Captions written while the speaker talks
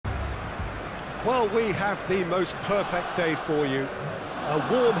Well, we have the most perfect day for you. A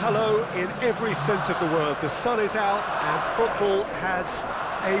warm hello in every sense of the word. The sun is out and football has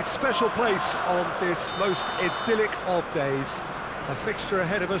a special place on this most idyllic of days. A fixture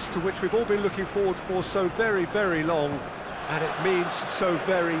ahead of us to which we've all been looking forward for so very, very long, and it means so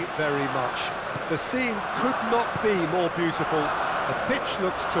very, very much. The scene could not be more beautiful. The pitch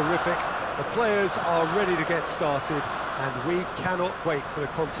looks terrific. The players are ready to get started, and we cannot wait for the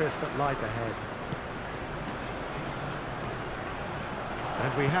contest that lies ahead.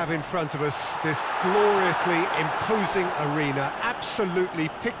 And we have in front of us this gloriously imposing arena, absolutely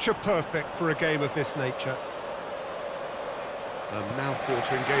picture-perfect for a game of this nature. A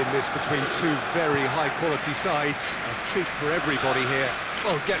mouth-watering game this between two very high-quality sides. A treat for everybody here.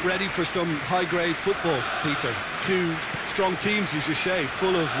 Well, get ready for some high-grade football, Peter. Two strong teams, as you say,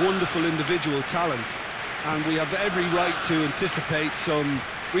 full of wonderful individual talent. And we have every right to anticipate some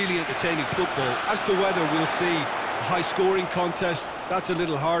really entertaining football. As to whether we'll see a high-scoring contest, that's a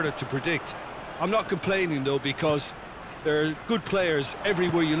little harder to predict. I'm not complaining, though, because there are good players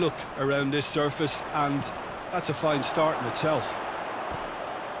everywhere you look around this surface, and that's a fine start in itself.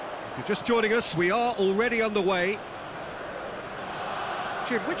 If you're just joining us, we are already underway.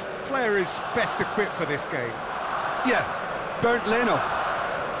 Jim, which player is best equipped for this game? Yeah, Bernd Leno.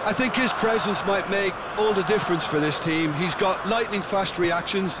 I think his presence might make all the difference for this team. He's got lightning-fast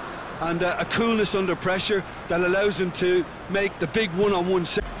reactions and a coolness under pressure that allows him to make the big one-on-one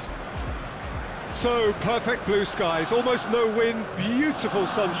save. So, perfect blue skies, almost no wind, beautiful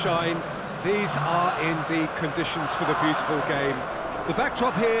sunshine. These are indeed conditions for the beautiful game. The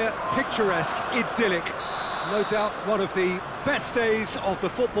backdrop here, picturesque, idyllic. No doubt one of the best days of the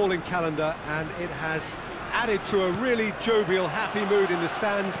footballing calendar, and it has added to a really jovial, happy mood in the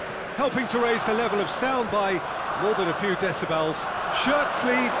stands, helping to raise the level of sound by more than a few decibels. Shirt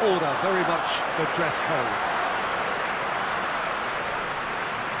sleeve order, very much the dress code.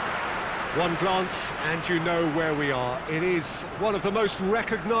 One glance and you know where we are. It is one of the most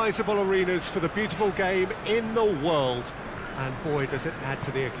recognisable arenas for the beautiful game in the world. And boy, does it add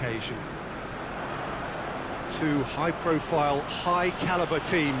to the occasion. Two high-profile, high-caliber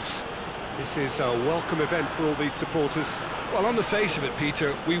teams. This is a welcome event for all these supporters. Well, on the face of it,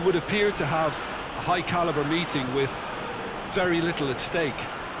 Peter, we would appear to have a high-caliber meeting with very little at stake.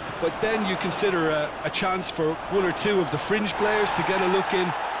 But then you consider a chance for one or two of the fringe players to get a look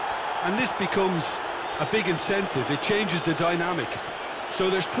in, and this becomes a big incentive. It changes the dynamic. So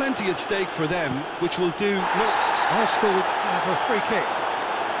there's plenty at stake for them, which will do... Arsenal have a free kick.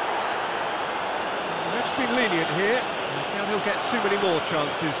 The ref's been lenient here. I doubt he'll get too many more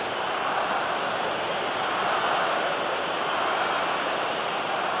chances.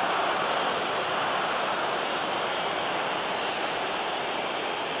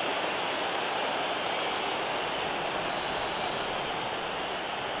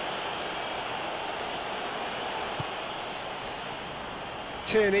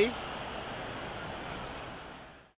 Tierney.